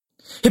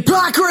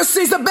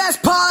Hypocrisy's the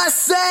best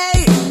policy.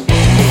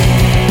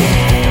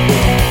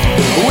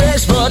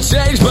 Wish for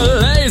change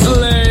but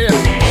lazily.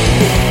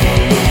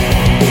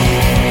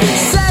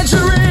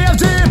 Century of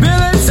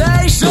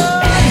debilitation.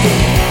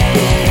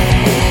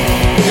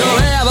 Your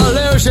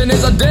evolution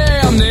is a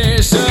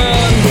damnation.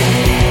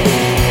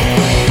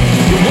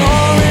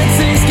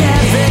 Warranties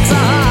can't fix a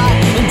heart.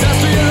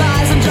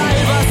 Industrialize and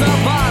drive us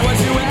apart. What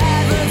you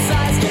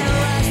advertise can't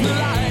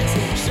rationalize.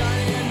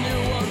 Shining a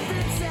new one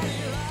fits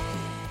any light.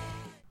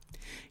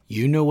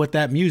 You know what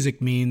that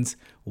music means.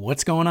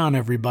 What's going on,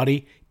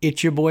 everybody?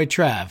 It's your boy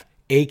Trav,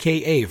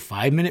 aka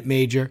 5 Minute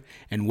Major,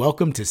 and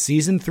welcome to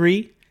Season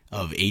 3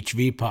 of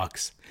HV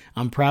Pucks.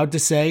 I'm proud to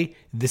say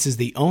this is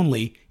the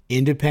only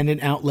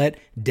independent outlet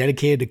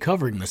dedicated to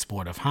covering the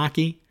sport of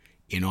hockey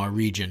in our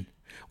region.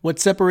 What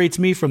separates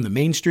me from the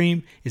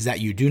mainstream is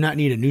that you do not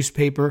need a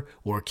newspaper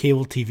or a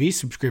cable TV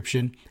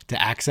subscription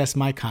to access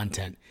my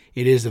content.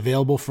 It is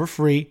available for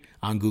free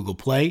on Google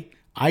Play,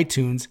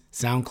 iTunes,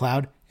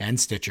 SoundCloud, and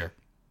Stitcher.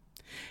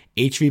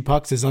 HV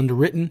Pucks is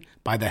underwritten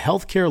by the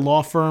healthcare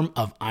law firm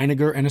of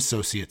Einiger &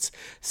 Associates,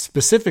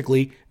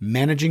 specifically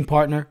managing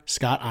partner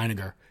Scott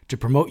Einiger, to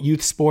promote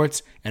youth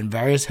sports and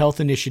various health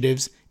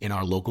initiatives in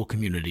our local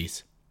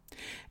communities.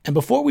 And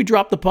before we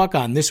drop the puck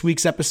on this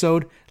week's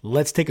episode,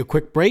 let's take a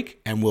quick break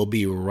and we'll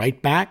be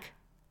right back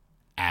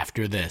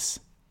after this.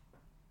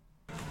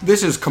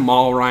 This is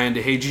Kamal Ryan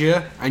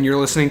DeHagia, and you're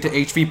listening to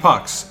HV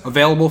Pucks,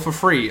 available for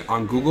free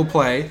on Google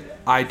Play,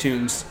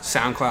 iTunes,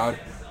 SoundCloud,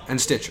 and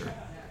Stitcher.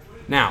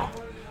 Now,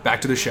 back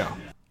to the show.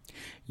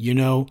 You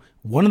know,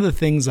 one of the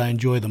things I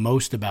enjoy the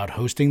most about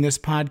hosting this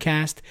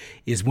podcast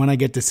is when I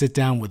get to sit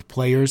down with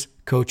players,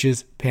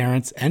 coaches,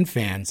 parents, and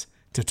fans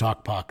to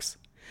talk pucks.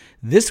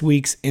 This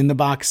week's In the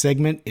Box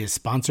segment is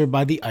sponsored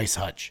by the Ice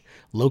Hutch,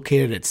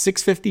 located at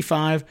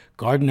 655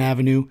 Garden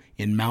Avenue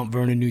in Mount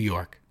Vernon, New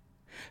York.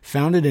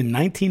 Founded in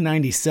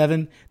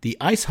 1997, the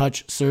Ice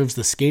Hutch serves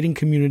the skating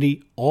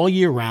community all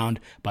year round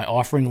by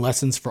offering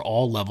lessons for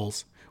all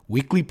levels,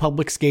 weekly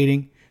public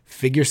skating,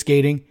 figure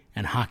skating,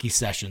 and hockey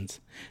sessions.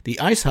 The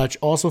Ice Hutch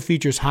also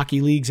features hockey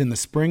leagues in the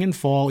spring and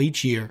fall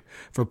each year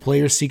for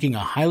players seeking a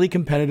highly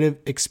competitive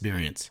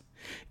experience.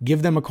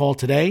 Give them a call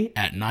today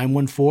at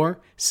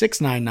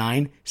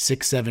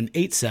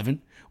 914-699-6787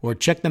 or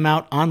check them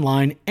out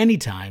online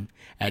anytime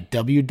at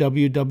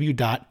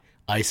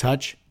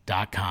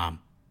www.icehutch.com.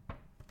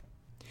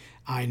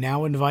 I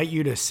now invite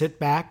you to sit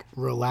back,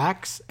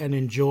 relax, and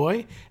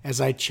enjoy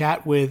as I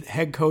chat with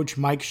head coach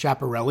Mike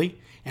Schiaparelli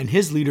and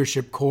his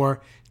leadership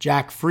core,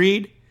 Jack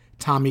Fried,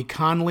 Tommy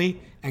Conley,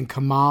 and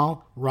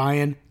Kamal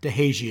Ryan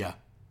DeHagia.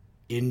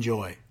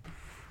 Enjoy.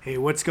 Hey,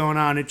 what's going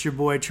on? It's your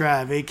boy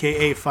Trav,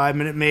 a.k.a. 5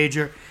 Minute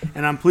Major,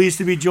 and I'm pleased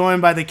to be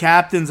joined by the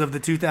captains of the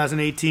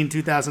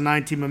 2018-2019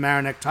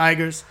 Mamaroneck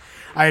Tigers.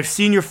 I have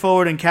senior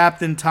forward and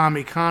captain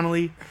Tommy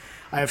Conley.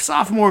 I have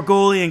sophomore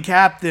goalie and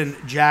captain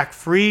Jack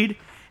Fried,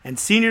 and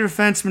senior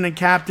defenseman and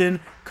captain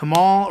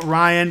Kamal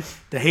Ryan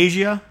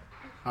DeHagia.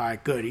 All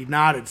right, good. He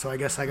nodded, so I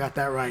guess I got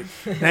that right.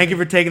 Thank you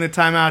for taking the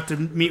time out to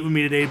meet with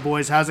me today,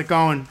 boys. How's it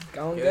going?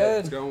 Going Yeah, good.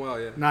 it's going well,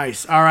 yeah.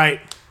 Nice. All right,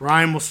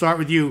 Ryan, we'll start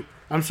with you.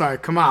 I'm sorry,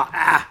 Kamal.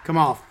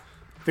 Kamal.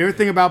 Favorite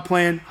thing about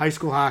playing high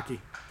school hockey?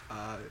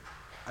 I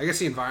guess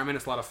the environment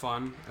is a lot of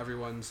fun.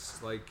 Everyone's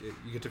like, you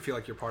get to feel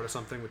like you're part of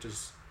something, which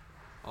is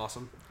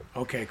awesome.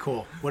 Okay,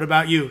 cool. What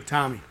about you,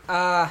 Tommy?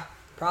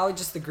 Probably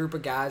just the group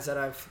of guys that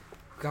I've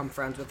become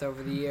friends with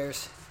over the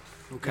years.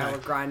 Okay. Now we're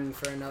grinding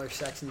for another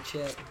section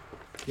chip.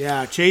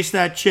 Yeah, chase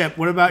that chip.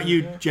 What about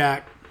you,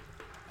 Jack?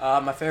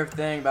 My favorite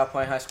thing about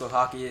playing high school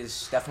hockey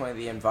is definitely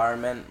the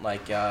environment,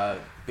 like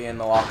being in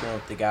the locker room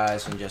with the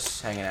guys and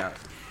just hanging out.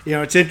 You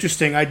know, it's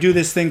interesting. I do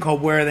this thing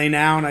called Where Are They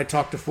Now, and I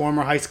talk to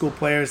former high school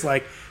players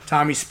like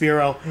Tommy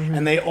Spiro,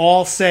 and they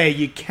all say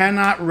you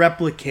cannot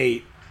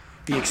replicate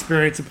the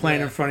experience of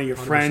playing in front of your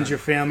friends, your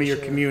family, your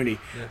community,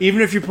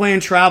 even if you're playing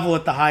travel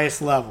at the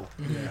highest level.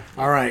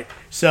 All right,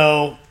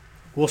 so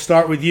we'll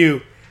start with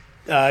you,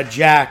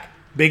 Jack.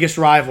 Biggest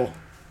rival?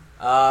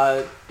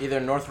 Either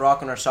North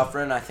Rockland or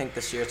Suffern. I think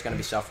this year it's going to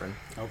be Suffern.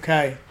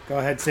 Okay, go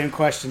ahead. Same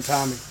question,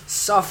 Tommy.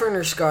 Suffern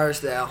or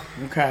Scarsdale?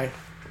 Okay.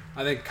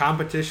 I think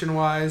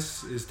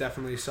competition-wise is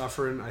definitely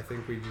suffering. I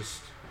think we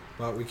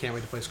can't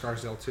wait to play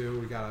Scarsdale too.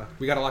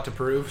 We got a lot to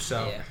prove.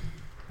 So Yeah.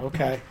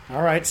 Okay.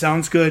 All right.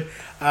 Sounds good.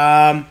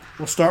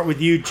 We'll start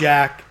with you,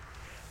 Jack.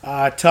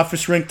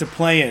 Toughest rink to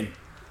play in?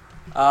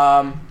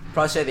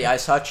 Probably say the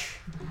Ice Hutch.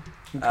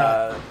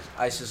 Okay.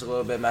 Ice is a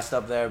little bit messed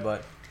up there,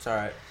 but it's all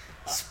right.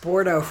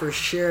 Sporto for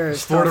sure.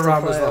 It's tough to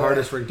Sportaround was play the with.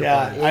 hardest rink to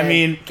Yeah. play. I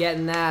mean-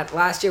 getting that.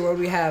 Last year, what did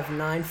we have?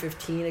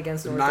 9-15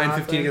 against North 9-15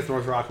 Rockland? against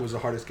North Rockland was the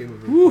hardest game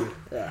we've ever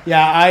played.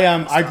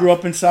 Yeah. I grew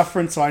up in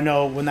Suffern, so I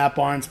know when that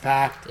barn's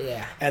packed.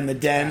 Yeah. And the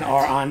Den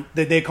are on.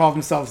 They call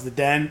themselves the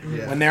Den.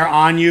 Yeah. When they're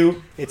on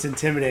you, it's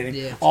intimidating.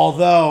 Yeah.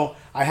 Although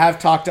I have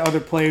talked to other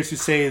players who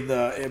say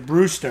the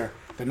Brewster,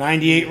 the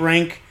 98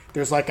 rink.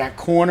 There's like that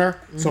corner,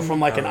 so from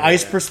like an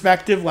ice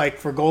perspective, like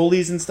for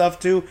goalies and stuff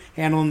too,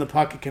 handling the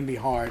puck it can be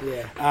hard.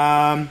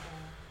 Yeah.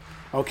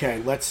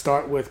 Okay, let's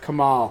start with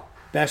Kamal.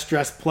 Best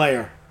dressed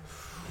player.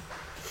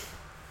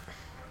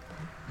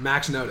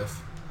 Max Notiff.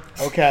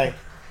 Okay.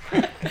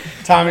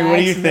 Tommy, what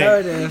do you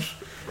Max think? Notiff.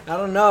 I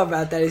don't know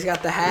about that. He's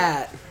got the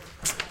hat.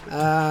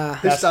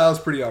 His style's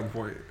pretty on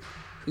point.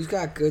 Who's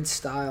got good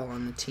style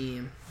on the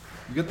team?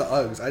 You get the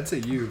Uggs. I'd say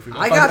you.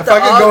 I got the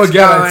Uggs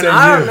going.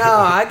 I don't know.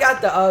 I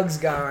got the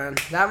Uggs going.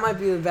 That might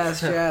be the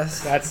best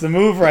dress. That's the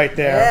move right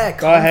there. Yeah,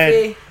 Go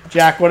ahead. comfy.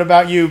 Jack, what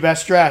about you?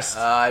 Best dressed?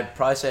 I'd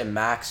probably say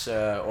Max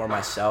or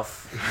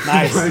myself.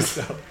 Nice.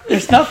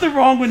 There's nothing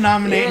wrong with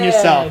nominating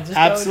yourself. just go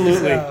with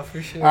Absolutely. yourself,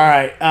 for sure. All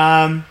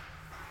right.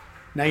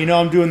 Now, you know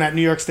I'm doing that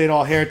New York State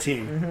all-hair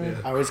team.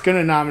 Mm-hmm. I was going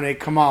to nominate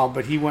Kamal,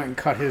 but he went and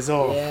cut his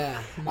off.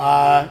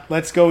 Yeah.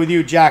 Let's go with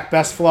you, Jack.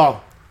 Best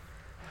flow.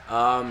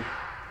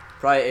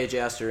 Probably AJ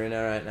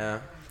Astorino right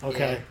now.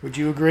 Okay. Yeah. Would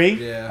you agree?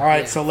 Yeah. All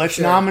right, Yeah, so for let's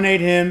sure. nominate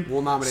him.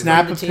 We'll nominate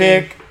Snap him. a The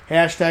pic.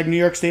 Hashtag New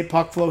York State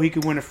Puck Flow. He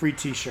could win a free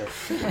T-shirt.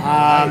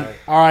 All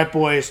right,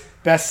 boys.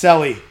 Best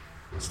Selly.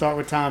 Start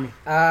with Tommy.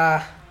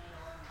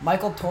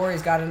 Michael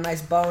Torrey's got a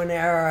nice bow and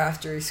arrow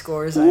after he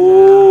scores. I know.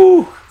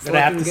 Ooh. It's Gonna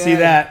have to looking see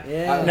good. that.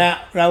 Yeah.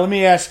 Now, let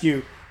me ask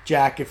you,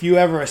 Jack, if you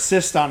ever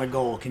assist on a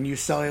goal, can you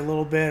sell a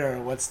little bit, or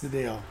what's the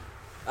deal?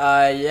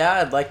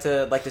 Yeah, I'd like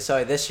to sell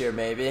it this year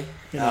maybe.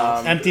 You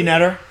know, empty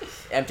netter,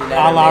 Empty a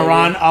netter. la maybe.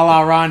 Ron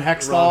Hextall, Ron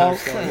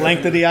Hextall.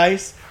 length of the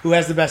ice. Who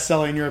has the best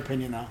seller in your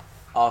opinion, though?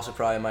 Also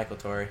probably Michael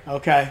Torrey.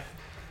 Okay.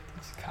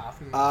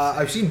 Coffee.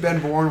 I've seen Ben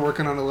Bourne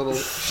working on a little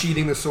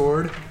sheathing the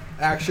sword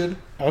action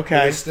with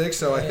Okay. his stick,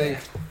 so I think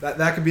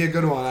that could be a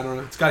good one. I don't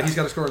know. He's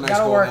got to score a nice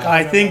Gotta goal. work now. on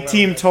I think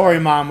Team Tory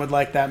Mom would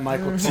like that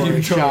Michael Torrey Team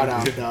Tory. shout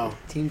out, though.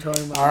 Team Torrey.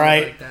 All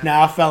right,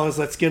 now, fellas,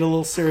 let's get a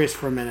little serious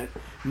for a minute.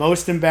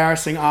 Most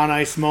embarrassing on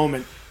ice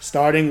moment,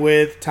 starting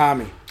with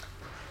Tommy.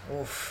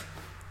 Oof.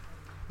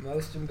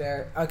 Most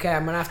embarrassing. Okay,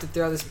 I'm gonna have to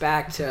throw this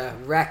back to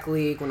rec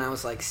league when I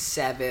was like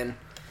 7.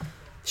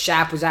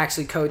 Shap was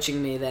actually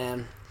coaching me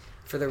then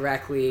for the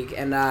rec league,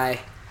 and I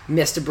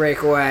missed a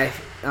breakaway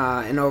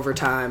in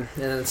overtime,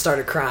 and then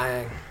started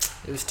crying.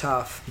 It was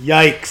tough.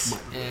 Yikes.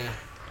 Yeah.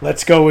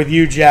 Let's go with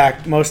you,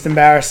 Jack. Most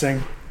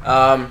embarrassing.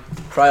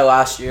 Probably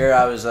last year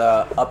I was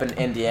up in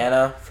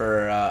Indiana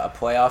for a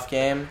playoff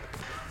game,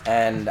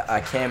 and I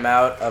came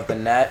out of the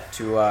net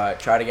to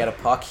try to get a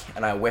puck,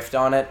 and I whiffed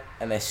on it,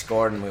 and they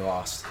scored, and we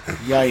lost.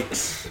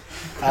 Yikes.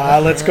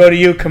 Let's go to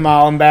you,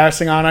 Kamal.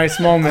 Embarrassing on ice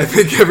I moment.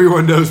 think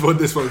everyone knows what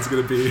this one's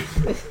going to be.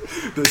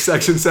 The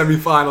section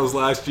semifinals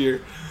last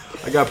year.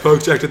 I got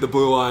poke checked at the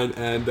blue line,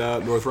 and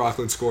North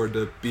Rockland scored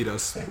to beat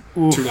us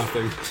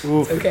 2-0.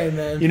 Oof. Okay,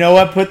 man. You know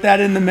what? Put that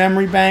in the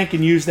memory bank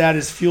and use that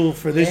as fuel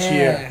for this Yeah.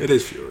 year. It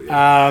is fuel.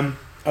 Yeah.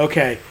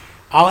 Okay.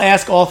 I'll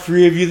ask all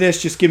three of you this.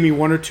 Just give me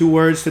 1 or 2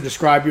 words to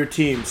describe your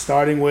team,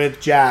 starting with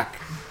Jack.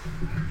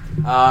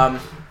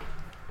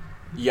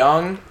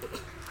 Young,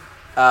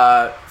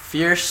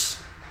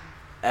 fierce,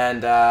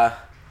 and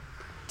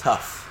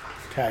tough.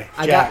 Okay.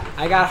 I Jack.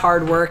 got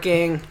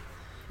hardworking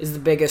is the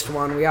biggest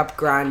one. We up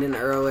grinding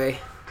early,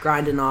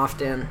 grinding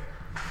often.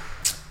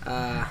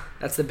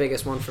 That's the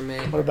biggest one for me.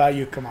 What about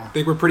you, Kamal? I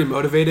think we're pretty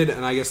motivated,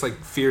 and I guess like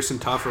fierce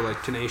and tough or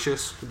like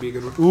tenacious would be a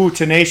good one. Ooh,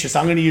 tenacious.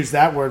 I'm going to use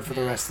that word for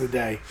the rest of the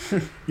day.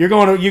 You're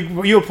going to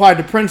you applied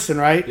to Princeton,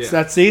 right? Yeah. So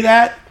that see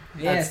that?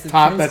 Yeah, That's it's the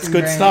top. That's Princeton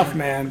good brand. stuff,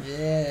 man.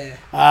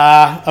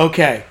 Yeah.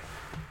 Okay.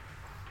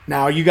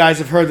 Now you guys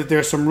have heard that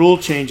there's some rule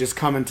changes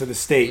coming to the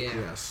state. Yeah.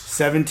 Yes.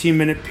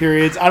 17-minute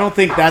periods. I don't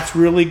think that's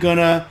really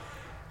gonna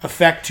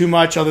affect too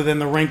much, other than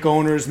the rink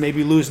owners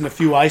maybe losing a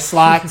few ice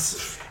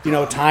slots,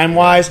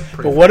 time-wise.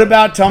 But what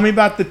about? Tell me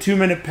about the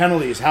 2-minute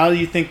penalties. How do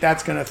you think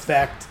that's gonna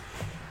affect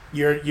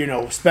your,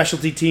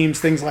 specialty teams,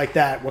 things like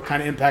that? What kind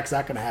of impact's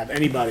that gonna have?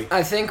 Anybody?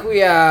 I think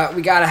we got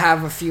to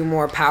have a few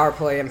more power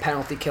play and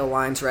penalty kill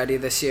lines ready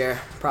this year.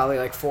 Probably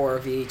like 4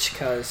 of each,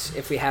 because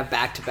if we have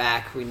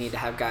back-to-back, we need to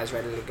have guys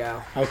ready to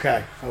go.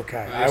 Okay.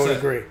 I would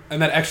agree.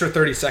 And that extra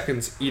 30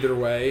 seconds either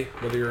way,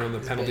 whether you're on the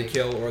penalty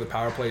kill or the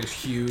power play, is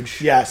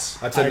huge. Yes,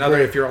 That's I another.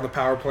 agree. If you're on the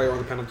power play or on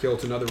the penalty kill,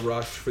 it's another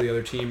rush for the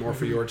other team or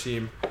for your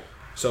team.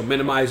 So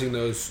minimizing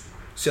those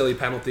silly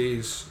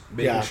penalties,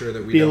 making sure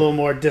that we be a don't. little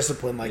more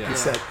disciplined, like you Yeah.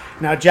 said.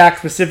 Now, Jack,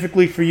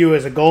 specifically for you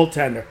as a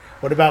goaltender,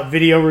 what about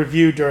video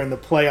review during the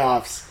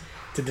playoffs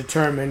to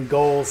determine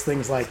goals,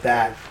 things like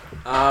that?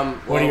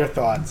 What are your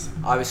thoughts?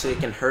 Obviously, it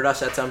can hurt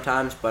us at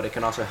sometimes, but it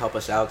can also help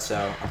us out.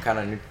 So I'm kind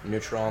of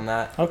neutral on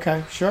that.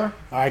 Okay, sure.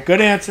 All right,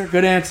 good answer.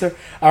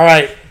 All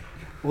right,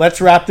 let's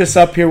wrap this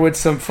up here with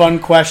some fun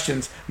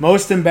questions.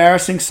 Most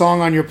embarrassing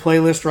song on your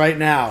playlist right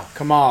now?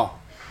 Kamal.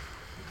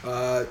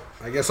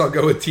 I guess I'll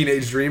go with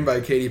 "Teenage Dream"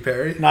 by Katy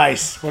Perry.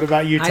 Nice. What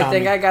about you, Tommy? I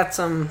think I got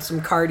some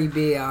Cardi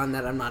B on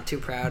that I'm not too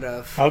proud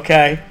of.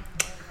 Okay.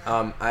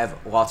 I have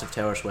lots of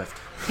Taylor Swift.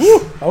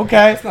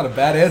 Okay. That's not a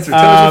bad answer.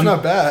 Taylor's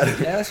not bad.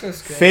 Yeah, that's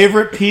what's good.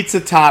 Favorite pizza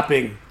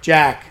topping?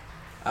 Jack.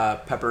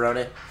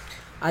 Pepperoni.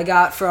 I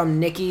got from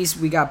Nikki's,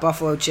 we got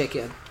buffalo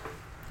chicken.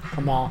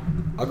 Kamal.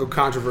 I'll go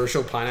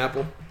controversial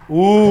pineapple.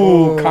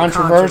 Ooh,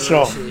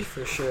 controversial. Controversy,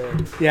 for sure.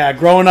 Yeah,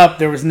 growing up,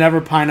 there was never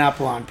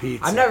pineapple on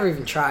pizza. I've never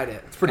even tried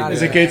it. It's pretty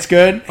Is it good? It's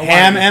good.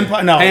 Ham and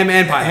no Ham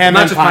and pineapple, ham not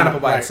and just pineapple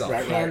by right, itself.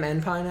 Right, right. Ham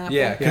and pineapple.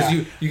 Yeah, because Yeah.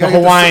 you The got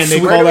Hawaiian, they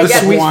call that the the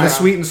sweet, Hawaiian. the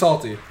sweet and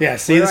salty. Yeah,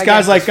 see, Where this do I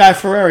guy's get like this Guy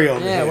Ferrari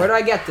over Yeah, here. where do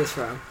I get this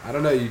from? I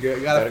don't know. You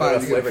gotta Gotta go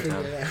find to you Flavor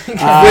Town.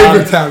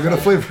 Flavor Town. Go to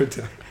Flavor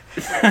Town.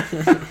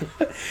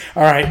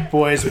 All right,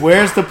 boys,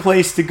 where's the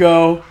place to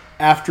go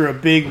after a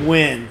big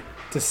win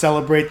to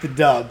celebrate the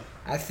dub?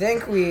 I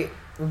think we're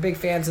big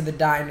fans of the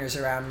diners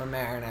around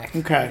Mamaroneck.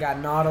 Okay. We got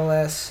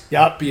Nautilus,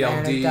 Yep.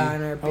 Mamaroneck BLD.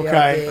 Diner, BLD.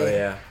 Okay. Oh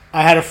yeah.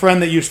 I had a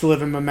friend that used to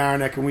live in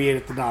Mamaroneck, and we ate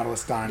at the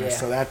Nautilus Diner, Yeah.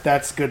 so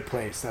that's a good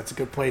place. That's a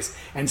good place.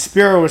 And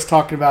Spiro was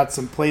talking about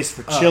some place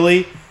for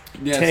chili,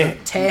 Yeah, Te-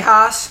 it's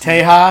Tejas.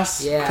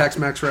 Tejas. Yeah. a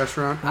Tex-Mex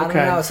restaurant. I don't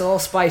Okay. know. It's a little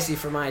spicy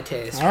for my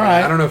taste. All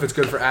right. I don't know if it's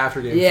good for after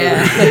game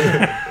Yeah.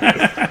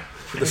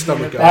 for the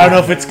stomach. I don't know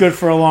if it's good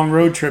for a long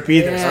road trip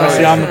either, Yeah.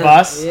 especially on the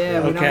bus.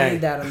 Yeah, we Okay. don't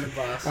need that on the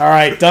bus. All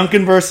right,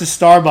 Dunkin' versus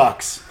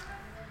Starbucks.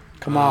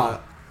 Come on.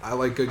 I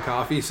like good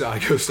coffee, so I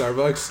go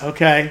Starbucks.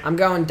 Okay. I'm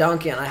going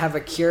Dunkin'. I have a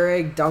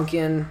Keurig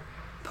Dunkin'.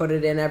 Put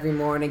it in every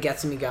morning.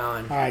 Gets me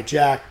going. All right,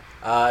 Jack.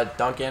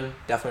 Dunkin',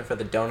 definitely for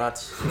the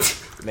donuts.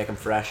 Make them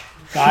fresh.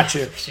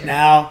 Gotcha.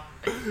 Now,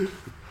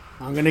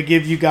 I'm going to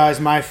give you guys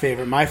my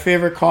favorite. My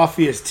favorite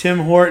coffee is Tim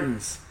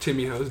Hortons.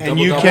 Timmy Ho's. And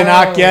you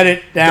cannot get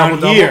it down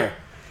Double-double? here.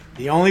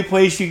 The only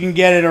place you can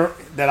get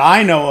it that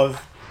I know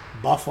of,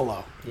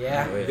 Buffalo.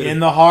 Yeah. Oh, yeah. In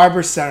the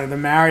Harbor Center, the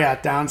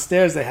Marriott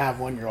downstairs, they have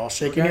one. You're all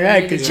shaking your gonna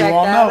head need to because you check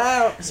all that know.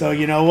 out. So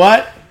you know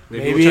what?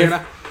 Maybe we'll check it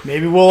out.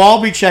 Maybe we'll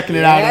all be checking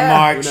it out in Yeah.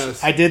 March. Who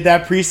knows? I did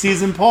that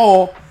preseason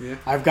poll. Yeah.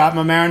 I've got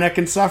Mamaroneck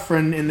and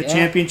Suffern in the Yeah.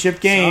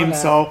 championship game, that.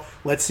 so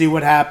let's see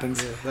what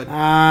happens. You get a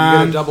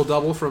Um,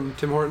 double-double from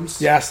Tim Hortons?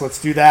 yes, let's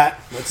do that.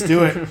 Let's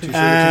do it. Two sugar,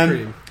 two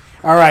cream.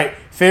 All right.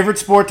 Favorite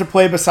sport to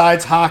play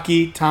besides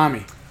hockey,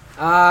 Tommy?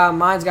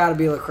 Mine's got to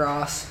be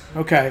lacrosse.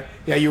 Okay.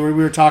 Yeah, we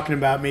were talking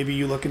about maybe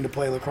you looking to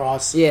play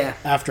lacrosse Yeah.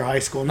 after high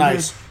school.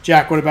 Nice.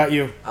 Jack, what about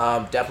you?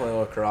 Definitely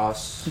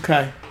lacrosse.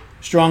 Okay.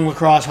 Strong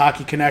lacrosse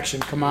hockey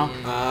connection. Come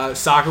on.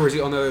 Soccer was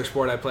the only other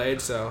sport I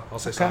played, so I'll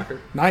say soccer.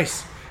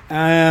 Nice.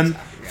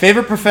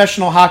 Favorite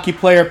professional hockey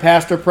player,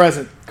 past or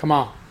present? Come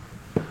on.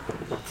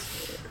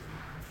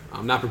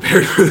 I'm not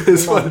prepared for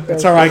this one.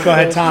 It's all right. Go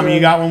ahead, Tommy. You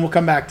got one. We'll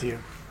come back to you.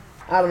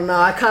 I don't know.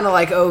 I kind of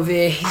like OV.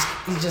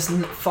 He's just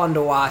fun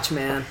to watch,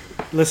 man.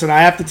 Listen, I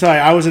have to tell you,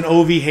 I was an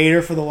OV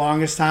hater for the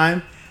longest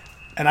time,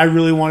 and I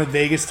really wanted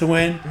Vegas to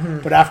win.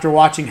 But after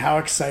watching how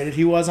excited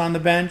he was on the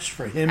bench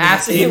for him and his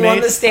After he won the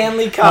teammates,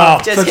 Stanley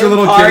Cup, Oh, just such a him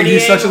little kid.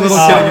 He's partying such a little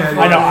was kid. so Yeah, fun.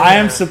 I know I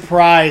am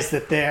surprised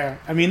that they're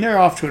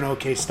off to an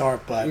okay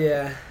start, but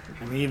Yeah.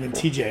 I mean even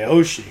TJ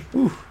Oshie.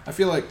 Ooh. I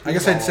feel like I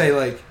guess I'd say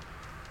like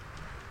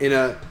in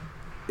a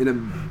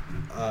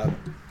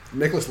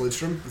Nicholas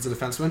Lidstrom is a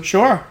defenseman.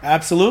 Sure,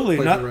 absolutely.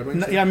 Played for the Red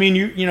Wings, I mean,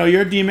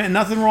 you're a demon.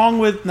 Nothing wrong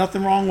with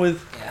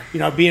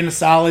Yeah. being a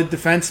solid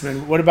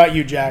defenseman. What about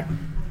you, Jack?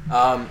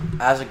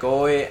 As a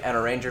goalie and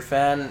a Ranger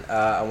fan,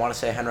 I want to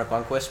say Henrik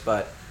Lundqvist,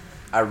 but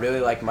I really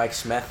like Mike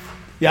Smith.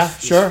 Yeah,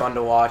 He's sure. fun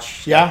to watch.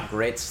 He's Yeah. got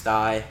great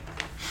style.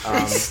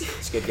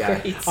 He's a good guy.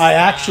 Great. I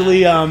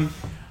actually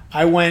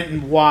I went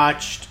and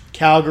watched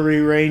Calgary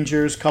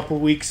Rangers a couple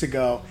weeks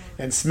ago,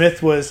 and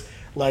Smith was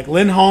like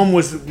Lindholm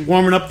was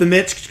warming up the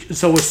mitts,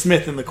 so was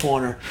Smith in the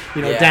corner,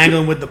 Yeah.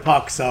 dangling with the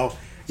puck. So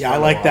yeah, I fun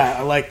to like watch. that.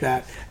 I like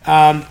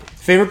that.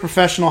 Favorite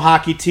professional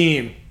hockey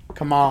team?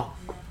 Come on,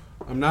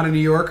 I'm not a New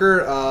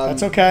Yorker.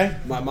 that's okay.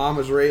 My mom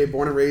was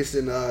born and raised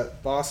in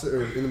Boston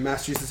or in the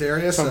Massachusetts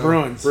area. So So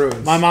Bruins.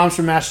 Bruins. My mom's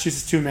from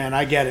Massachusetts too, man.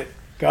 I get it.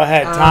 Go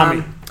ahead,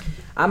 Tommy.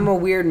 I'm a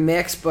weird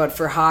mix, but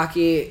for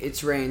hockey,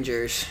 it's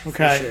Rangers.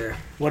 Okay. For sure.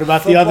 What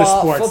about the other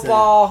sports?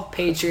 Football,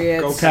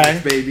 Patriots. Go Okay.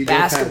 Pats, baby. Go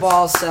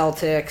Basketball,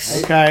 Celtics.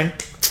 Then? Okay.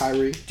 Pats.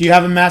 Kyrie. Do you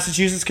have a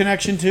Massachusetts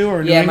connection too,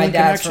 or a New Yeah, my England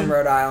dad's connection? from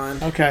Rhode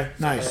Island. Okay,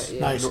 nice, yeah.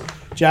 nice.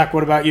 Jack,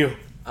 what about you?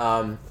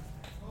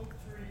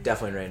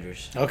 Definitely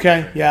Rangers.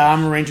 Okay, yeah,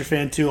 I'm a Ranger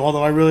fan too.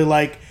 Although I really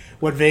like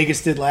what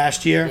Vegas did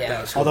last year. Yeah,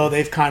 that was although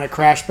they've kind of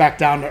crashed back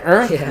down to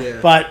earth. Yeah. Yeah.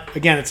 But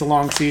again, it's a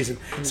long season.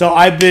 So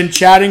I've been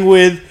chatting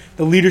with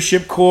the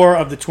leadership core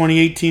of the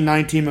 2018-19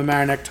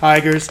 Mamaroneck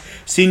Tigers,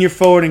 senior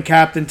forward and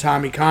captain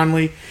Tommy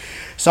Conley,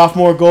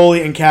 sophomore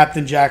goalie and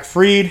captain Jack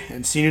Freed,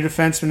 and senior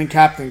defenseman and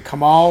captain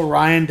Kamal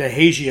Ryan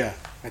DeHagia.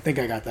 I think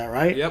I got that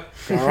right. Yep.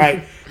 All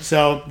right.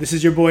 So this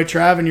is your boy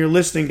Trav, and you're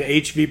listening to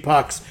HV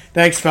Pucks.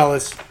 Thanks,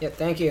 fellas. Yep,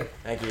 thank you.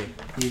 Thank you.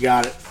 You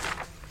got it.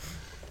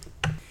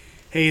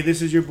 Hey,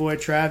 this is your boy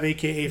Trav,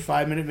 a.k.a.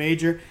 5 Minute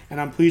Major,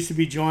 and I'm pleased to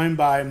be joined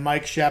by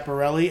Mike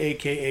Schiaparelli,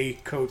 a.k.a.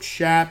 Coach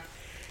Shap.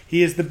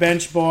 He is the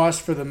bench boss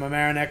for the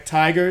Mamaroneck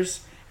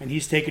Tigers, and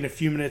he's taking a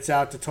few minutes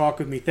out to talk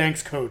with me.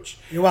 Thanks, Coach.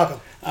 You're welcome.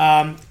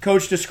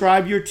 Coach,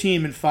 describe your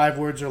team in 5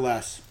 words or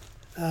less.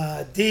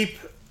 Deep,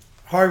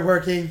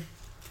 hardworking,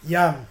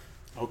 young.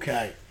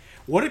 Okay.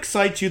 What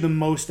excites you the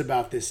most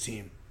about this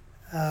team?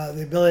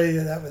 The ability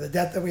that with the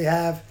depth that we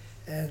have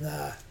and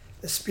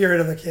the spirit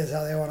of the kids,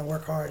 how they want to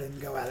work hard and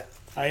go at it.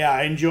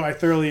 I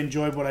thoroughly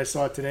enjoyed what I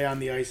saw today on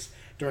the ice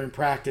during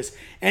practice.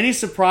 Any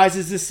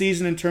surprises this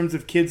season in terms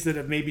of kids that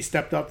have maybe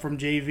stepped up from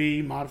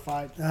JV,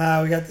 modified?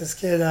 We got this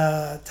kid,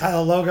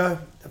 Tyler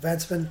Loga,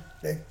 defenseman,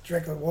 big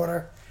drink of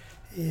water.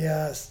 He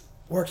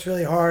works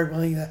really hard,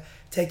 willing to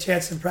take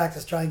chances in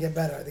practice, try and get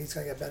better. I think he's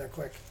going to get better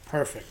quick.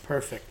 Perfect.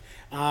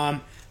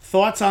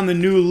 Thoughts on the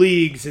new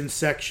leagues in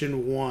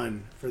Section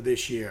 1 for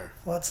this year?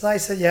 Well, it's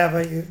nice that you have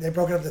they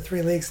broke it up to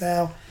 3 leagues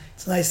now.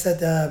 It's nice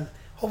that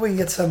hope we can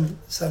get some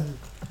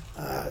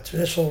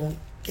traditional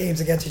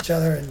games against each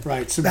other and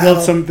Right, so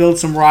battle. build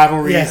some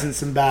rivalries Yeah. and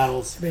some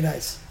battles. It'd be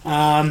nice.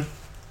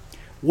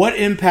 What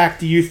impact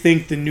do you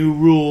think the new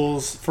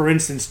rules, for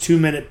instance,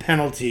 2-minute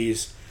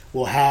penalties,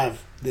 will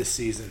have this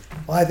season?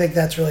 Well, I think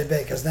that's really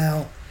big because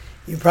now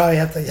you probably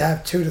have to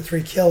have 2 to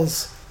 3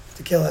 kills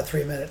to kill that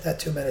 2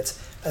 minutes,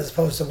 as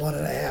opposed to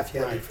 1.5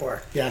 you had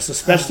before. Yes,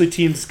 especially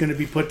teams going to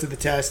be put to the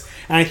test.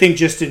 And I think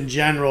just in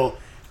general,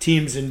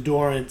 teams'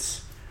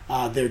 endurance,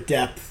 their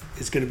depth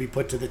is going to be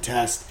put to the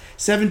test.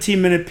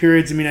 17-minute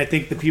periods, I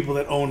think the people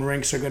that own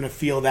rinks are going to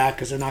feel that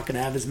because they're not going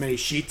to have as many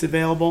sheets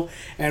available.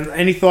 And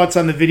any thoughts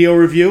on the video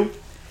review?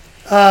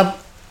 I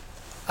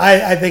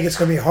think it's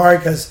going to be hard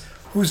because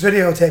who's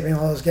videotaping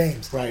all those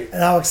games? Right.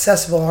 And how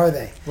accessible are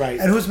they? Right.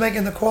 And who's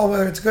making the call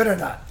whether it's good or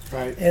not?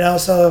 Right.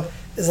 So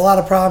there's a lot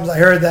of problems. I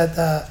heard that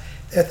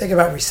they're thinking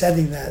about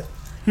rescinding that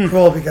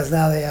rule because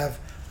now they have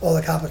all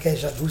the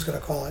complications of who's going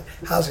to call it,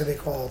 how it's going to be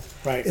called.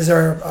 Right. Is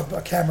there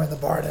a camera in the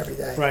barn every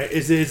day? Right.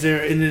 Is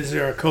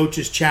there a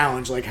coach's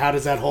challenge? Like, how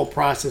does that whole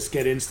process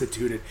get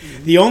instituted?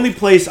 The only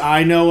place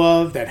I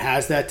know of that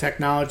has that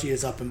technology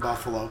is up in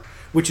Buffalo,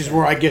 which is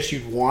where I guess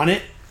you'd want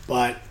it.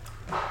 But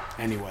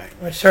anyway.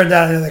 Which turned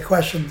out they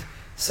questioned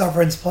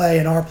Suffern's play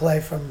and our play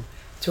from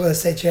 2 of the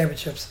state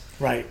championships.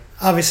 Right.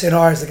 Obviously in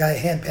ours, the guy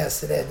hand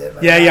passed it in.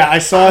 Yeah, I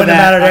saw Wouldn't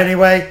that. have mattered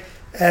anyway.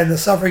 And the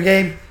Suffern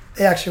game,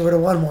 they actually would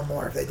have won one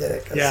more if they did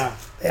it. 'Cause Yeah.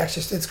 they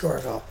actually did score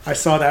a goal. I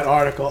saw that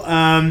article.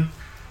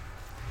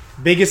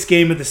 Biggest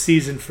game of the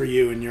season for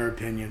you, in your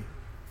opinion?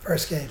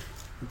 First game,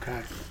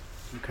 Okay.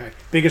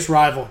 Biggest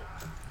rival?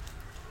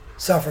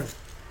 Suffern.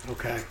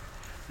 Okay.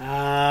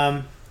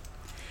 I'll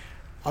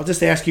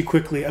just ask you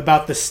quickly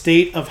about the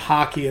state of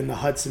hockey in the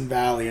Hudson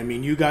Valley.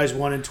 You guys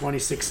won in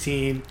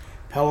 2016.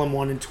 Pelham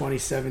won in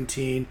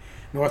 2017.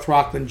 North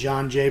Rockland,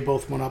 John Jay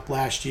both went up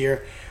last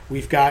year.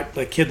 We've got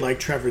a kid like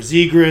Trevor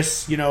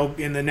Zegras,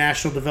 in the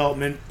National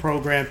Development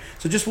Program.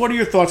 So just what are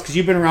your thoughts? Because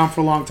you've been around for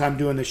a long time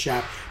doing this,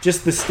 Shaq.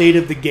 Just the state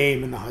of the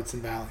game in the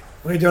Hudson Valley.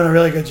 We're doing a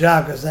really good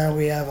job because now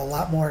we have a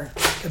lot more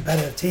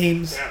competitive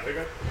teams.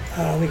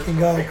 We can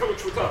go. Hey,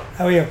 Coach, what's up?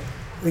 How are you?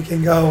 We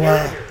can go.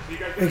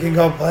 We can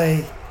go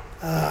play.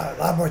 A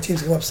lot more teams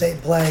can go upstate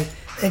and play.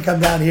 They can come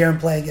down here and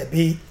play and get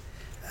beat.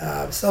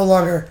 It's no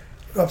longer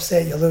you go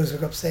upstate, you lose. We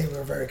go upstate,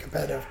 we're very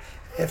competitive.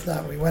 If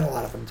not, we win a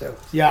lot of them too.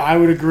 Yeah, I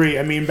would agree.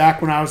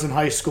 Back when I was in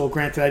high school,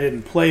 granted I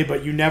didn't play,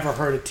 but you never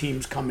heard of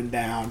teams coming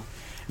down.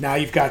 Now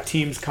you've got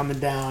teams coming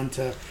down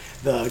to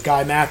the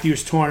Guy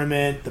Matthews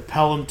tournament, the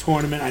Pelham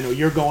tournament. I know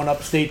you're going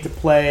upstate to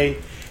play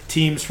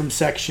teams from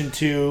Section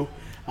 2.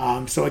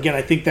 So again,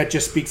 I think that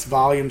just speaks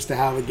volumes to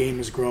how the game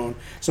has grown.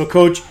 So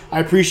Coach, I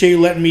appreciate you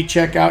letting me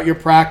check out your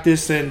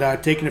practice and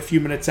taking a few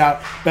minutes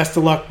out. Best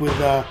of luck with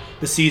the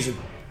season.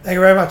 Thank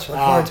you very much. Look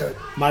forward to it.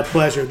 My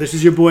pleasure. This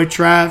is your boy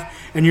Trav,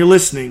 and you're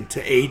listening to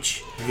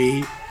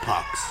HV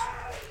Pucks.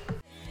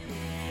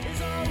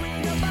 It's all we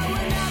know, but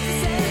we're not the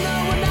same.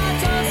 No, we're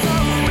not tough, so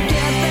we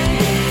can't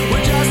think.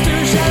 We're just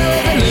too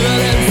shallow and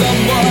living in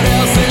someone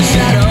else's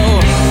shadow.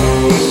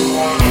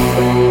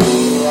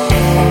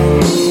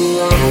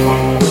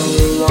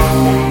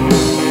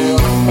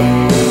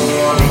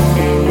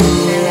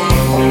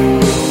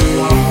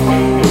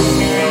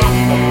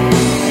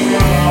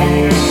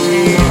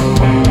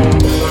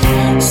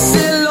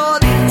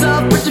 Silhouettes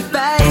of pretty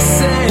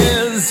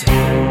faces.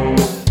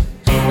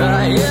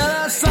 I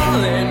hear a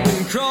solid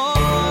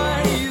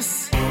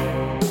cross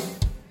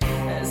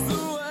as the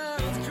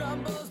world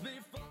crumbles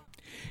before.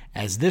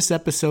 As this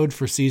episode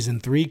for Season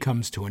 3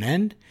 comes to an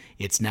end,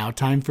 it's now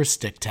time for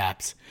Stick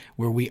Taps,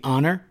 where we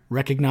honor,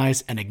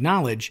 recognize, and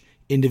acknowledge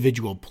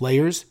individual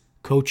players,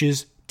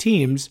 coaches,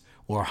 teams,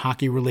 or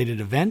hockey-related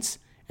events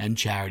and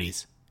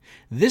charities.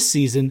 This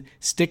season,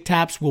 Stick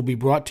Taps will be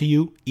brought to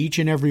you each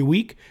and every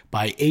week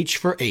by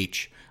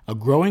H4H, a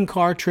growing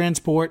car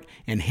transport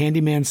and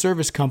handyman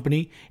service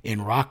company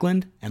in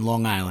Rockland and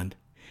Long Island.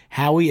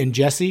 Howie and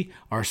Jesse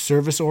are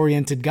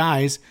service-oriented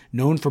guys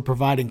known for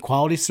providing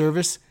quality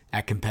service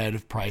at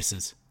competitive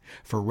prices.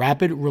 For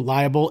rapid,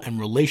 reliable, and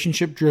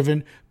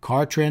relationship-driven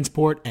car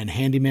transport and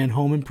handyman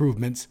home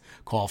improvements,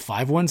 call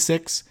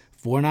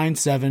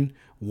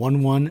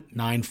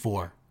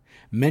 516-497-1194.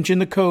 Mention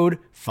the code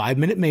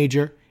 5Minute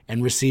Major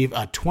and receive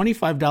a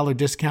 $25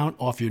 discount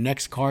off your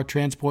next car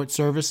transport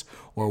service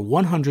or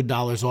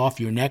 $100 off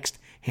your next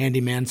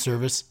handyman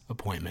service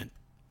appointment.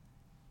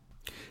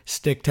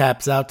 Stick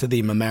taps out to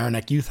the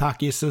Mamaroneck Youth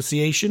Hockey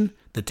Association,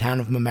 the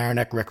Town of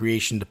Mamaroneck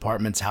Recreation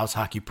Department's house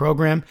hockey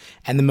program,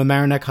 and the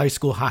Mamaroneck High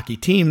School hockey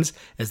teams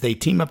as they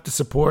team up to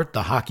support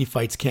the Hockey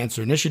Fights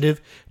Cancer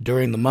Initiative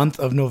during the month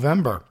of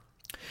November.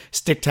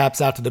 Stick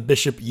taps out to the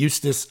Bishop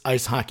Eustace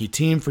ice hockey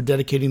team for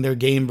dedicating their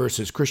game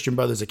versus Christian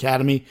Brothers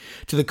Academy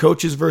to the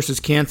Coaches versus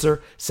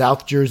Cancer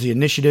South Jersey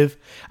Initiative.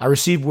 I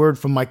received word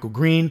from Michael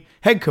Green,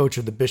 head coach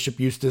of the Bishop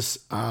Eustace,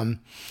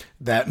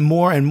 that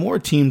more and more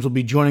teams will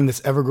be joining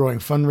this ever-growing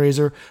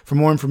fundraiser. For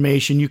more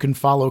information, you can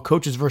follow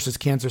Coaches versus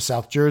Cancer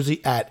South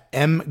Jersey at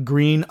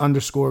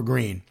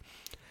mgreen_green.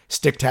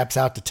 Stick taps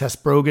out to Tess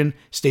Brogan,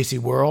 Stacy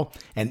Worrell,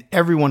 and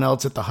everyone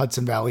else at the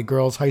Hudson Valley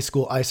Girls High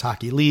School Ice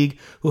Hockey League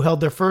who held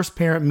their first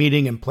parent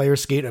meeting and player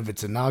skate of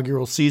its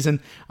inaugural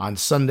season on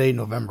Sunday,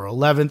 November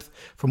 11th.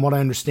 From what I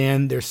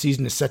understand, their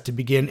season is set to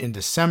begin in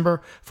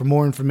December. For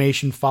more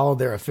information, follow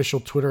their official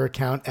Twitter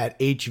account at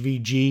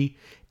HVGHSIH.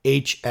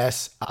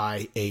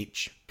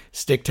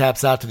 Stick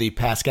taps out to the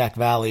Pascack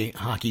Valley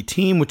hockey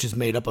team, which is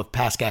made up of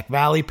Pascack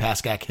Valley,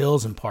 Pascack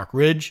Hills, and Park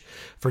Ridge,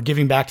 for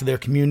giving back to their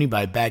community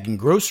by bagging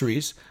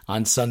groceries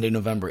on Sunday,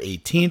 November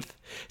 18th.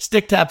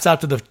 Stick taps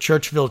out to the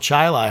Churchville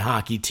Chili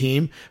hockey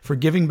team for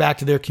giving back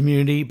to their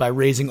community by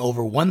raising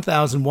over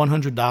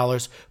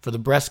 $1,100 for the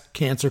Breast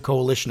Cancer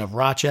Coalition of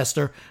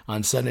Rochester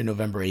on Sunday,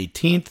 November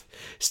 18th.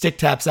 Stick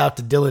taps out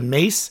to Dylan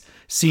Mace,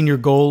 senior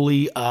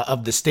goalie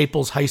of the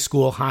Staples High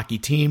School hockey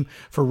team,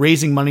 for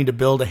raising money to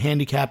build a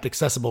handicapped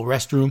accessible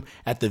restroom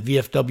at the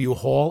VFW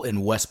Hall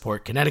in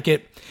Westport,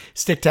 Connecticut.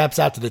 Stick taps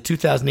out to the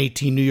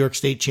 2018 New York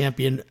State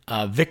champion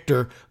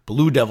Victor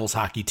Blue Devils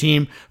hockey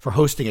team for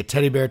hosting a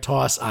teddy bear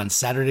toss on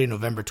Saturday,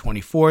 November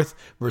 24th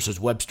versus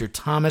Webster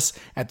Thomas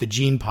at the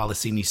Gene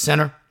Policini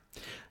Center.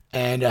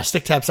 And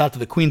stick taps out to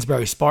the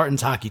Queensbury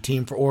Spartans hockey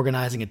team for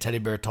organizing a teddy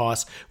bear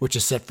toss, which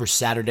is set for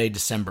Saturday,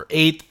 December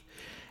 8th.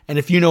 And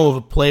if you know of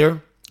a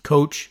player,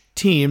 coach,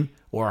 team,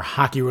 or a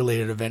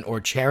hockey-related event or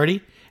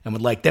charity and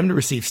would like them to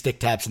receive stick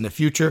taps in the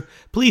future,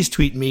 please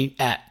tweet me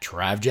at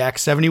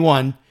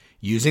TravJack71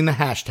 using the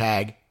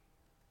hashtag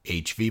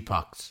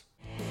HVPucks.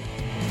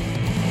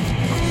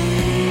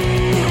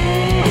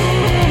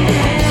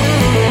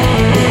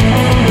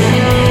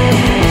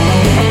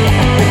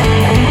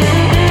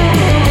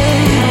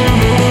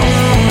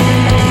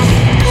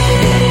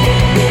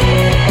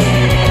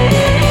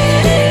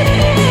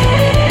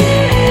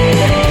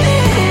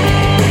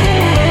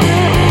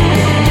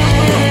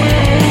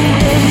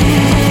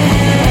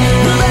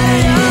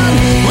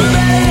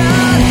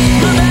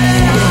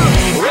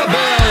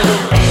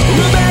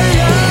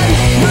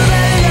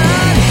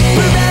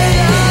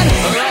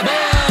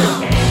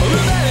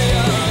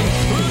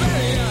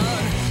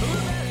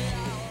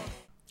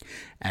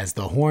 As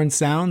the horn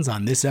sounds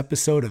on this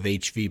episode of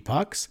HV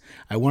Pucks,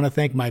 I want to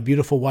thank my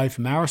beautiful wife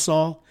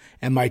Marisol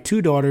and my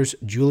two daughters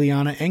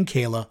Juliana and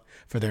Kayla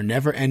for their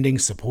never-ending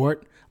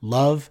support,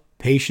 love,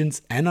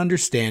 patience, and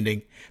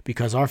understanding,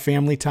 because our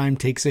family time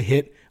takes a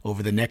hit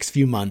over the next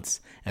few months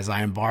as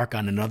I embark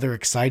on another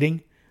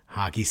exciting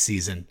hockey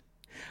season.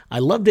 I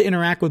love to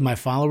interact with my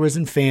followers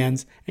and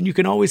fans, and you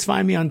can always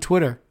find me on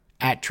Twitter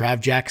at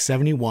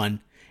TravJack71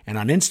 and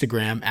on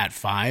Instagram at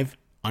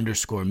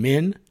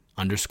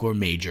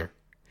 5_min_major.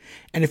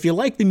 And if you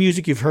like the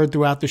music you've heard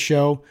throughout the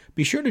show,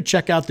 be sure to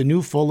check out the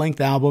new full-length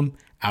album,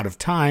 Out of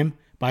Time,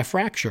 by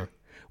Fracture,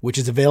 which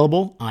is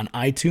available on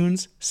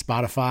iTunes,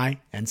 Spotify,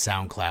 and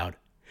SoundCloud.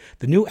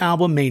 The new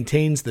album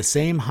maintains the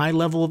same high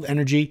level of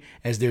energy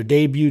as their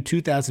debut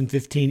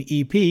 2015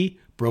 EP,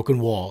 Broken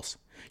Walls.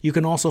 You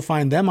can also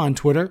find them on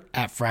Twitter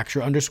at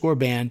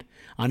Fracture_band,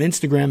 on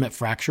Instagram at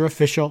Fracture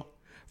Official,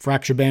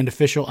 Fracture Band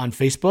Official on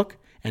Facebook,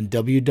 and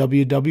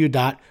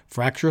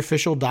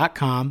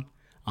www.fractureofficial.com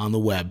on the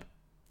web.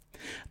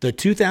 The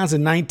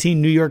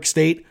 2019 New York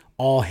State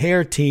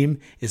All-Hair team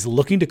is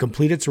looking to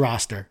complete its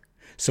roster,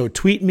 so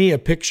tweet me a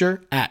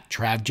picture at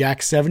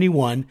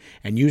TravJack71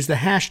 and use the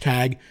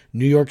hashtag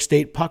New York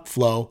State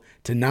PuckFlow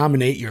to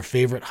nominate your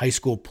favorite high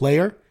school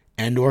player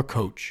and or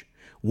coach.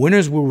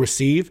 Winners will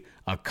receive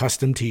a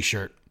custom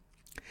t-shirt.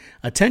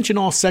 Attention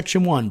all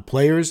Section 1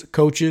 players,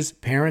 coaches,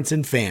 parents,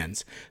 and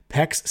fans.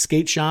 Peck's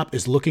Skate Shop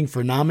is looking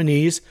for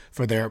nominees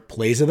for their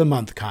Plays of the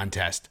Month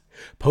contest.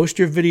 Post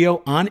your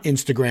video on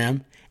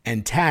Instagram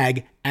and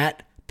tag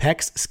at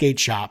Peck's Skate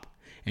Shop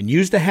and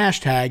use the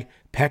hashtag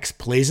Peck's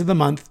Plays of the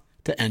Month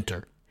to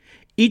enter.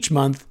 Each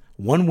month,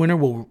 one winner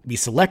will be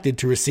selected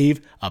to receive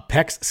a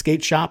Peck's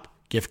Skate Shop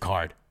gift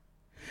card.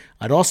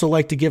 I'd also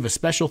like to give a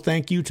special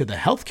thank you to the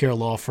healthcare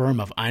law firm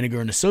of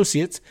Einiger &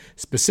 Associates,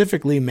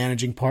 specifically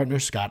managing partner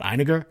Scott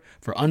Einiger,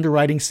 for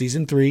underwriting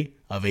Season 3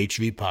 of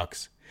HV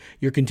Pucks.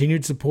 Your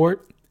continued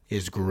support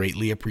is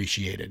greatly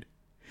appreciated.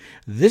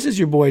 This is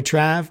your boy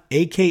Trav,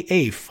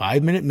 a.k.a.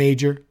 5 Minute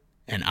Major,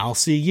 and I'll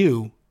see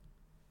you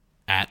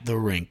at the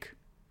rink.